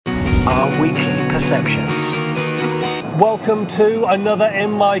our weekly perceptions. Welcome to another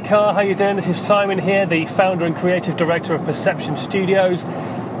In My Car. How you doing? This is Simon here, the founder and creative director of Perception Studios.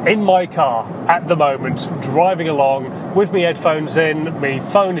 In my car at the moment, driving along with my headphones in, my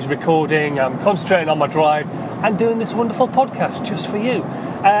phone is recording, I'm concentrating on my drive and doing this wonderful podcast just for you.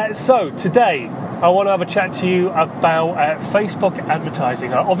 So today I want to have a chat to you about Facebook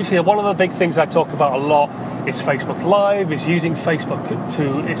advertising. Obviously one of the big things I talk about a lot is Facebook Live, is using Facebook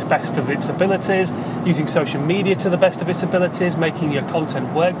to its best of its abilities, using social media to the best of its abilities, making your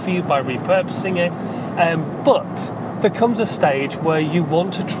content work for you by repurposing it. But there comes a stage where you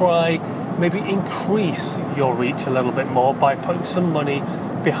want to try maybe increase your reach a little bit more by putting some money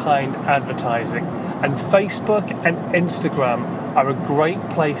behind advertising. And Facebook and Instagram are a great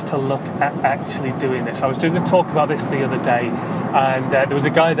place to look at actually doing this. I was doing a talk about this the other day, and there was a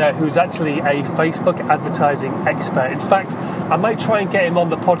guy there who's actually a Facebook advertising expert. In fact, I might try and get him on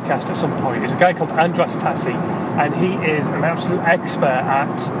the podcast at some point. It's a guy called Andras Tassi, and he is an absolute expert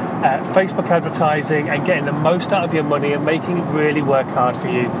at Facebook advertising and getting the most out of your money and making it really work hard for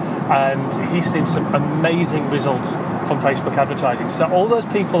you. And he's seen some amazing results from Facebook advertising. So all those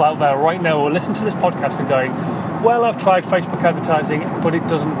people out there right now who are listening to this podcast and going, well, I've tried Facebook advertising, but it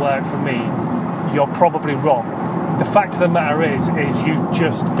doesn't work for me, you're probably wrong. The fact of the matter is you've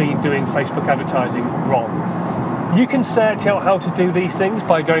just been doing Facebook advertising wrong. You can search out how to do these things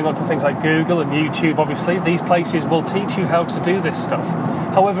by going onto things like Google and YouTube, obviously. These places will teach you how to do this stuff.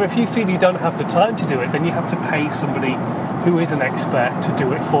 However, if you feel you don't have the time to do it, then you have to pay somebody who is an expert to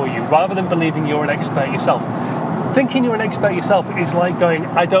do it for you, rather than believing you're an expert yourself. Thinking you're an expert yourself is like going,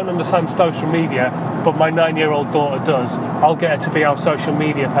 I don't understand social media, but my 9-year-old daughter does. I'll get her to be our social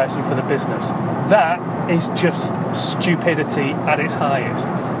media person for the business. That is just stupidity at its highest,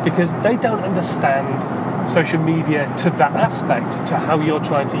 because they don't understand social media to that aspect, to how you're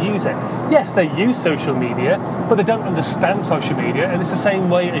trying to use it. Yes, they use social media, but they don't understand social media, and it's the same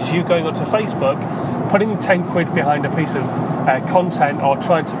way as you going onto Facebook, putting 10 quid behind a piece of content or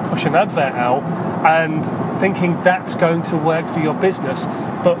trying to push an advert out and thinking that's going to work for your business,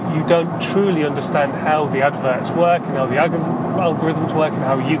 but you don't truly understand how the adverts work and how the algorithms work and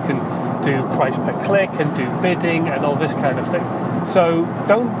how you can do price per click and do bidding and all this kind of thing. So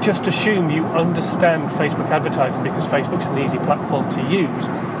don't just assume you understand Facebook advertising because Facebook's an easy platform to use.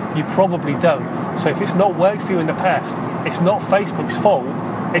 You probably don't. So if it's not worked for you in the past, it's not Facebook's fault.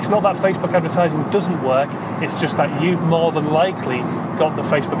 It's not that Facebook advertising doesn't work, it's just that you've more than likely got the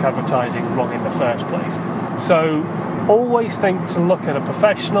Facebook advertising wrong in the first place. So always think to look at a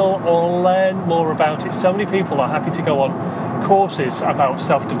professional or learn more about it. So many people are happy to go on courses about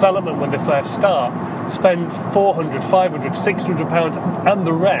self-development when they first start, spend 400, 500, 600 pounds and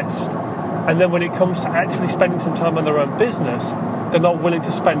the rest, and then when it comes to actually spending some time on their own business, they're not willing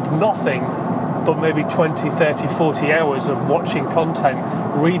to spend nothing but maybe 20, 30, 40 hours of watching content,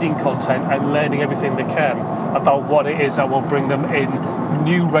 reading content and learning everything they can about what it is that will bring them in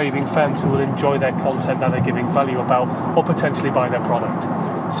new raving fans who will enjoy their content that they're giving value about or potentially buy their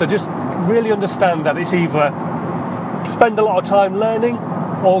product. So just really understand that it's either spend a lot of time learning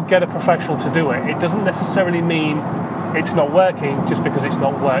or get a professional to do it. It doesn't necessarily mean it's not working just because it's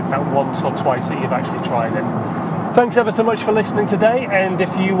not worked that once or twice that you've actually tried it. Thanks ever so much for listening today, and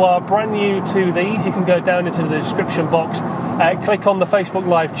if you are brand new to these, you can go down into the description box, click on the Facebook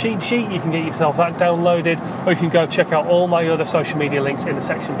Live cheat sheet, you can get yourself that downloaded, or you can go check out all my other social media links in the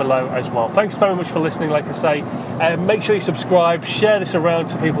section below as well. Thanks very much for listening, like I say, make sure you subscribe, share this around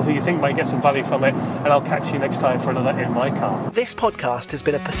to people who you think might get some value from it, and I'll catch you next time for another In My Car. This podcast has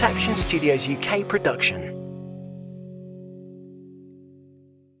been a Perception Studios UK production.